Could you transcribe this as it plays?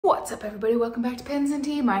What's up everybody, welcome back to Pens and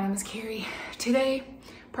Tea. My name is Carrie. Today,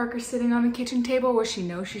 Parker's sitting on the kitchen table where she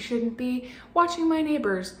knows she shouldn't be, watching my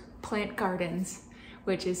neighbors plant gardens,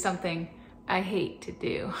 which is something I hate to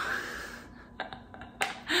do.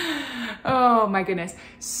 Oh my goodness.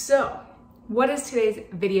 So, what is today's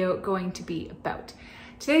video going to be about?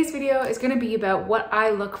 Today's video is going to be about what I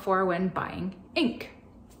look for when buying ink.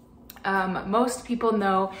 Most people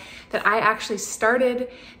know that I actually started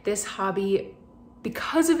this hobby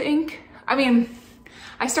because of ink. I mean,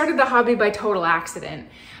 I started the hobby by total accident,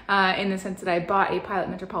 in the sense that I bought a Pilot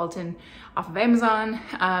Metropolitan off of Amazon,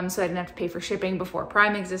 so I didn't have to pay for shipping before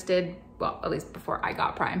Prime existed. Well, at least before I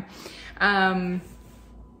got Prime. And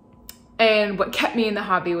what kept me in the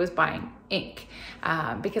hobby was buying ink,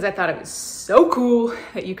 because I thought it was so cool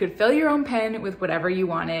that you could fill your own pen with whatever you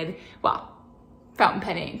wanted. Well, fountain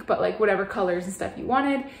pen ink, but like whatever colors and stuff you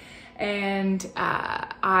wanted. And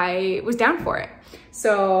I was down for it.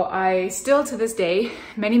 So I still to this day,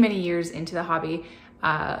 many years into the hobby,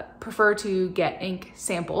 prefer to get ink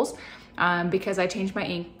samples because I change my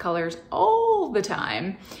ink colors all the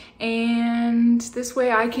time. And this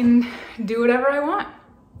way I can do whatever I want.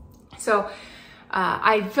 So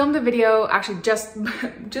I filmed a video actually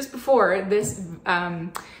just before this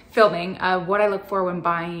filming of what I look for when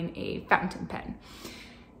buying a fountain pen.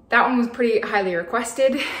 That one was pretty highly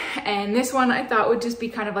requested, and this one I thought would just be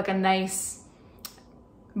kind of like a nice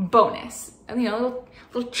bonus, you know,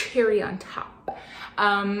 a little cherry on top.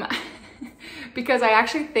 Because I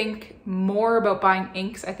actually think more about buying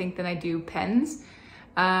inks, I think, than I do pens,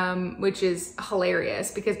 which is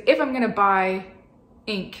hilarious because if I'm gonna buy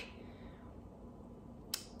ink,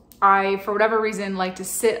 I, for whatever reason, like to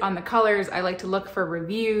sit on the colors. I like to look for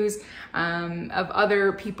reviews of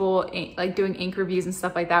other people like doing ink reviews and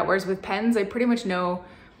stuff like that. Whereas with pens, I pretty much know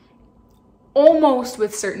almost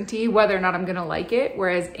with certainty whether or not I'm gonna like it.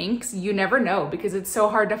 Whereas inks, you never know because it's so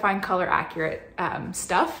hard to find color accurate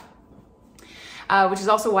stuff, which is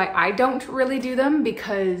also why I don't really do them,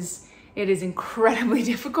 because it is incredibly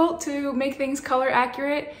difficult to make things color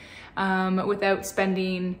accurate without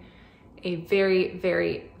spending a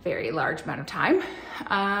very large amount of time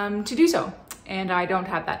to do so, and I don't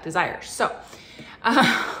have that desire. So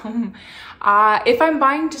if I'm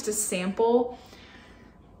buying just a sample,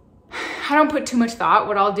 I don't put too much thought.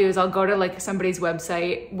 What I'll do is I'll go to like somebody's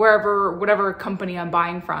website, whatever company I'm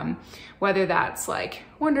buying from, whether that's like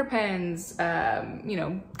Wonder Pens, you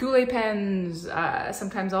know, Goulet pens.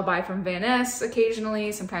 Sometimes I'll buy from Van Ness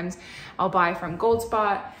occasionally. Sometimes I'll buy from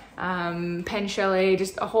Goldspot, Pen Chalet,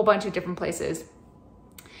 just a whole bunch of different places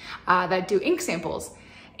that do ink samples.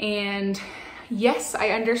 And yes,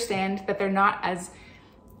 I understand that they're not as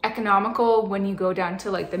economical when you go down to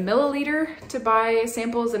like the milliliter to buy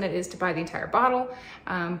samples than it is to buy the entire bottle.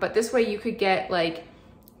 But this way you could get like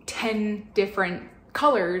 10 different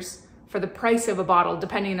colors for the price of a bottle,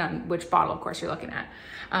 depending on which bottle, of course, you're looking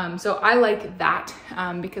at. So I like that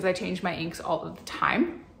because I change my inks all of the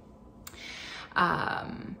time.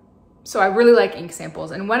 So I really like ink samples.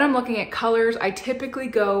 And when I'm looking at colors, I typically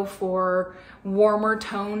go for warmer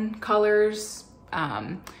tone colors,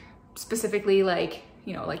 specifically like,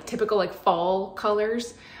 you know, like typical like fall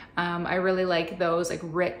colors. I really like those like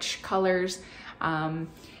rich colors.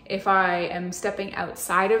 If I am stepping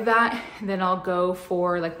outside of that, then I'll go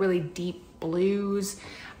for like really deep blues,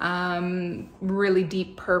 really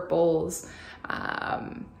deep purples.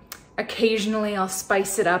 Occasionally I'll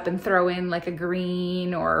spice it up and throw in like a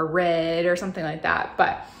green or a red or something like that.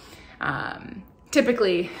 But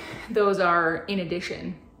typically those are in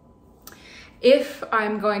addition. If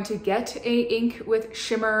I'm going to get a ink with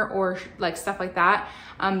shimmer or like stuff like that,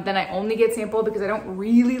 then I only get sample because I don't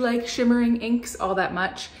really like shimmering inks all that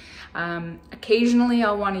much. Occasionally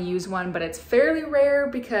I'll want to use one, but it's fairly rare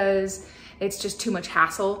because it's just too much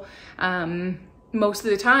hassle. Most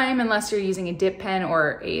of the time, unless you're using a dip pen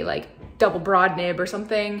or a like double broad nib or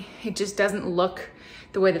something, it just doesn't look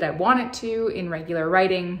the way that I want it to in regular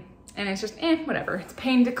writing. And it's just, whatever. It's a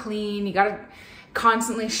pain to clean. You gotta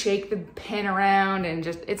constantly shake the pen around and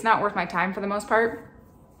just, it's not worth my time for the most part.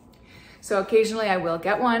 So occasionally I will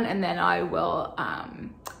get one and then I will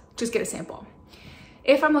just get a sample.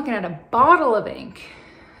 If I'm looking at a bottle of ink,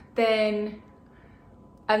 then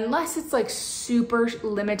unless it's like super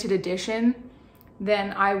limited edition,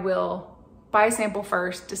 then I will buy a sample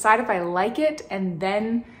first, decide if I like it, and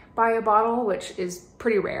then buy a bottle, which is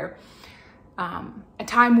pretty rare. A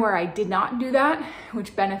time where I did not do that,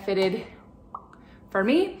 which benefited for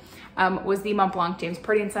me, was the Mont Blanc James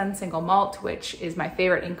Purdy & Son Single Malt, which is my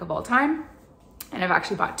favorite ink of all time. And I've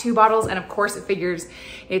actually bought 2 bottles, and of course it figures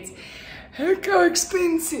it's hecka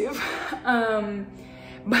expensive.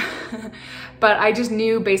 But but I just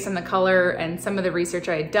knew based on the color and some of the research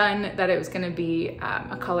I had done that it was gonna be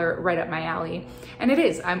a color right up my alley. And it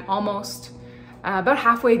is. I'm almost about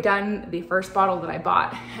halfway done the first bottle that I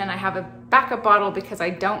bought, and I have a backup bottle because I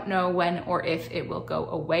don't know when or if it will go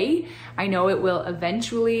away. I know it will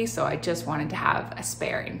eventually, so I just wanted to have a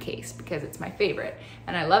spare in case because it's my favorite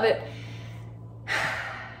and I love it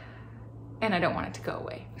and I don't want it to go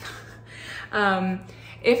away.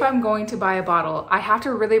 If I'm going to buy a bottle, I have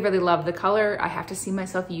to really, really love the color. I have to see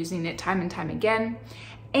myself using it time and time again,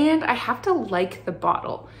 and I have to like the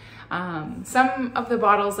bottle. Some of the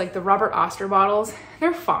bottles, like the Robert Oster bottles,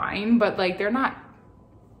 they're fine, but like they're not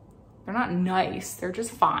nice. They're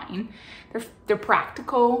just fine. They're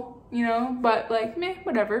practical, you know, but like meh,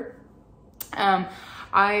 whatever.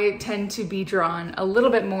 I tend to be drawn a little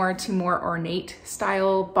bit more to more ornate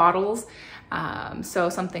style bottles. So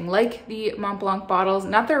something like the Mont Blanc bottles,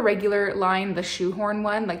 not their regular line, the shoehorn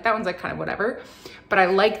one, like that one's like kind of whatever, but I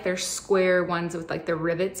like their square ones with like the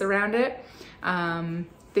rivets around it.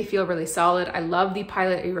 They feel really solid. I love the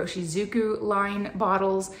Pilot Iroshizuku line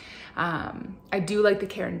bottles. I do like the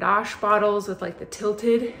Caran d'Ache bottles with like the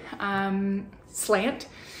tilted slant.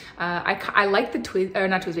 I like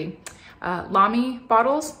the Lamy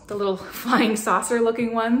bottles, the little flying saucer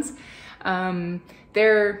looking ones.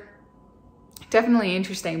 They're definitely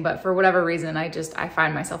interesting, but for whatever reason, I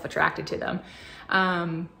find myself attracted to them.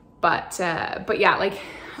 But yeah, like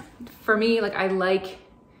for me, like I like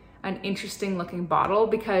an interesting looking bottle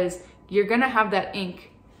because you're gonna have that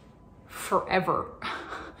ink forever.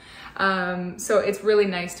 So it's really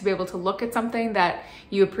nice to be able to look at something that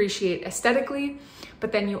you appreciate aesthetically,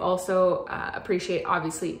 but then you also appreciate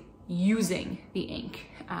obviously using the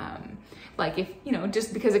ink. Like if, you know,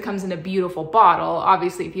 just because it comes in a beautiful bottle,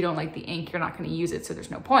 obviously if you don't like the ink, you're not gonna use it, so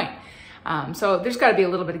there's no point. So there's gotta be a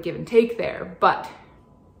little bit of give and take there, but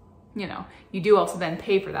you know, you do also then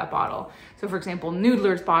pay for that bottle. So for example,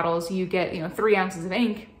 Noodler's bottles, you get, you know, 3 ounces of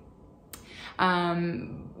ink,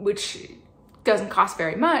 which doesn't cost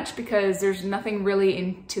very much because there's nothing really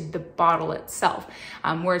into the bottle itself.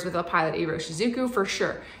 Whereas with a Pilot Iroshizuku, for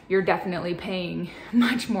sure, you're definitely paying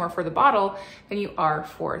much more for the bottle than you are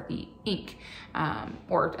for the ink,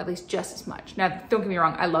 or at least just as much. Now, don't get me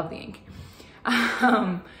wrong, I love the ink.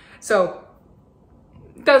 So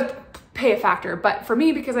it does pay a factor, but for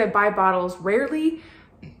me, because I buy bottles rarely,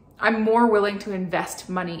 I'm more willing to invest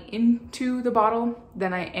money into the bottle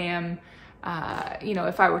than I am, you know,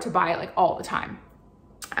 if I were to buy it like all the time.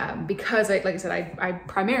 Because like I said, I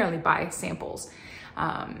primarily buy samples.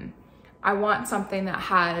 I want something that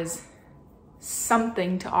has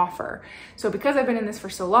something to offer. So because I've been in this for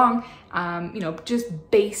so long, you know,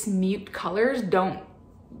 just base mute colors don't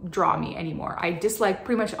draw me anymore. I dislike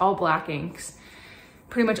pretty much all black inks,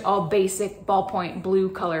 pretty much all basic ballpoint blue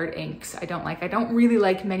colored inks. I don't really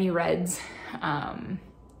like many reds,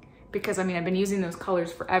 because I mean, I've been using those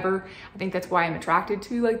colors forever. I think that's why I'm attracted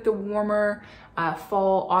to like the warmer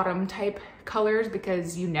fall, autumn type colors,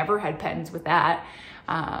 because you never had pens with that.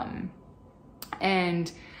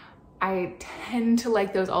 And I tend to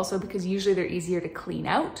like those also because usually they're easier to clean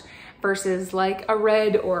out versus like a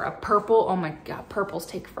red or a purple. Oh my God, purples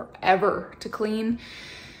take forever to clean.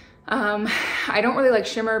 I don't really like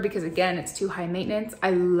shimmer because again, it's too high maintenance.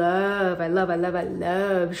 I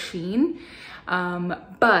love sheen.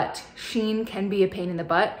 But sheen can be a pain in the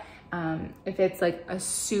butt. If it's like a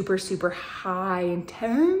super, super high,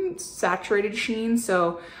 intense, saturated sheen.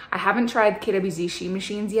 So I haven't tried KWZ sheen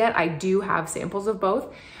machines yet. I do have samples of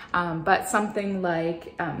both. But something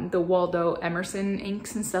like the Waldo Emerson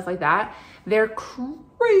inks and stuff like that, they're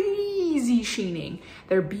crazy sheening.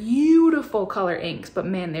 They're beautiful color inks, but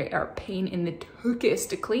man, they are a pain in the tuchus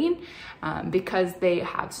to clean because they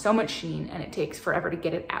have so much sheen and it takes forever to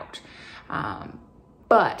get it out.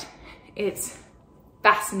 But it's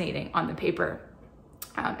fascinating on the paper,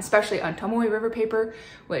 especially on Tomoe River paper,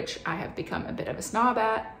 which I have become a bit of a snob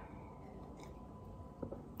at.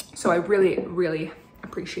 So I really, really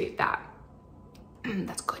appreciate that.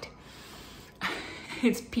 That's good.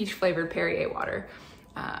 It's peach flavored Perrier water.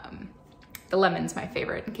 The lemon's my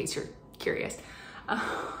favorite, in case you're curious.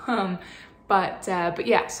 But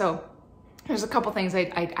yeah, so there's a couple things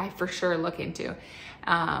I for sure look into.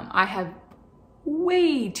 I have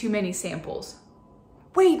way too many samples.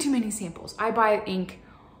 I buy ink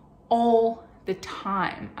all the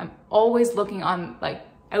time. I'm always looking on like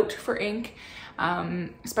out for ink,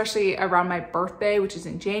 especially around my birthday, which is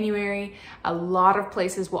in January. A lot of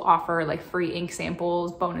places will offer like free ink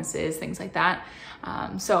samples, bonuses, things like that.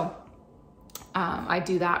 So I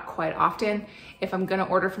do that quite often. If I'm gonna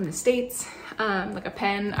order from the States, like a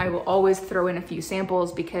pen, I will always throw in a few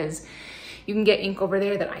samples because you can get ink over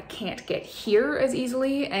there that I can't get here as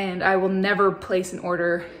easily, and I will never place an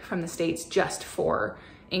order from the States just for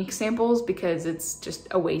ink samples because it's just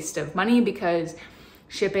a waste of money because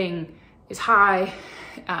shipping is high,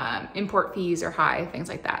 import fees are high, things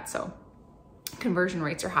like that. So conversion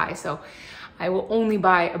rates are high. So I will only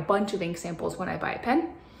buy a bunch of ink samples when I buy a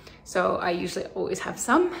pen. So I usually always have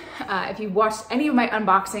some. If you've watched any of my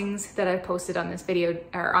unboxings that I've posted on this video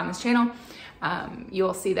or on this channel,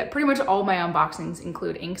 you'll see that pretty much all my unboxings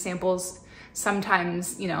include ink samples,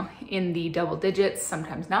 sometimes, you know, in the double digits,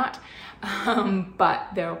 sometimes not, but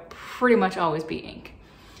there'll pretty much always be ink.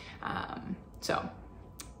 So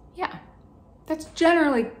yeah, that's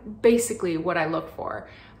generally basically what I look for.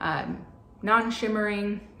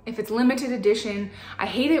 Non-shimmering. If it's limited edition, I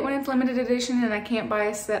hate it when it's limited edition and I can't buy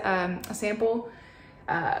a sample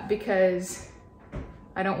because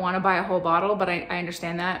I don't want to buy a whole bottle, but I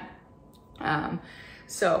understand that.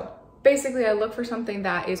 So basically I look for something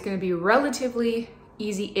that is going to be relatively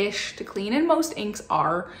easy-ish to clean, and most inks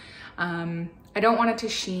are. I don't want it to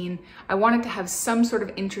sheen. I want it to have some sort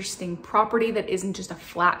of interesting property that isn't just a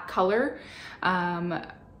flat color.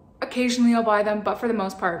 Occasionally I'll buy them, but for the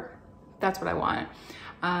most part, that's what I want.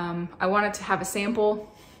 I want it to have a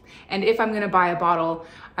sample, and if I'm going to buy a bottle,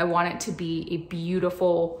 I want it to be a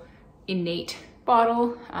beautiful, innate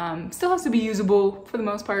bottle. Still has to be usable for the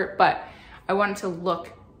most part, but I want it to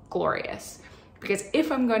look glorious, because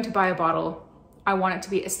if I'm going to buy a bottle, I want it to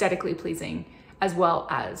be aesthetically pleasing as well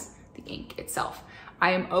as the ink itself.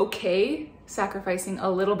 I am okay sacrificing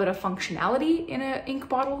a little bit of functionality in an ink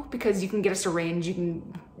bottle because you can get a syringe, you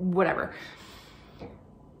can whatever,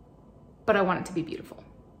 but I want it to be beautiful.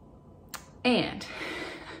 And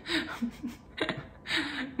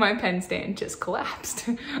my pen stand just collapsed.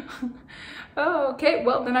 Okay,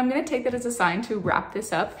 well then I'm gonna take that as a sign to wrap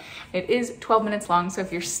this up. It is 12 minutes long, so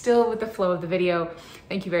if you're still with the flow of the video,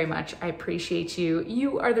 thank you very much. I appreciate you.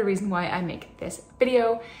 You are the reason why I make this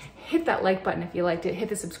video. Hit that like button if you liked it. Hit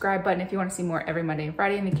the subscribe button if you want to see more every Monday and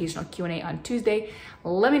Friday, and the occasional Q&A on Tuesday.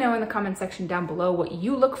 Let me know in the comment section down below what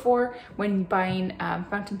you look for when buying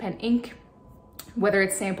fountain pen ink, whether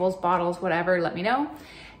it's samples, bottles, whatever, let me know.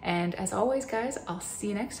 And as always, guys, I'll see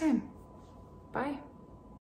you next time. Bye.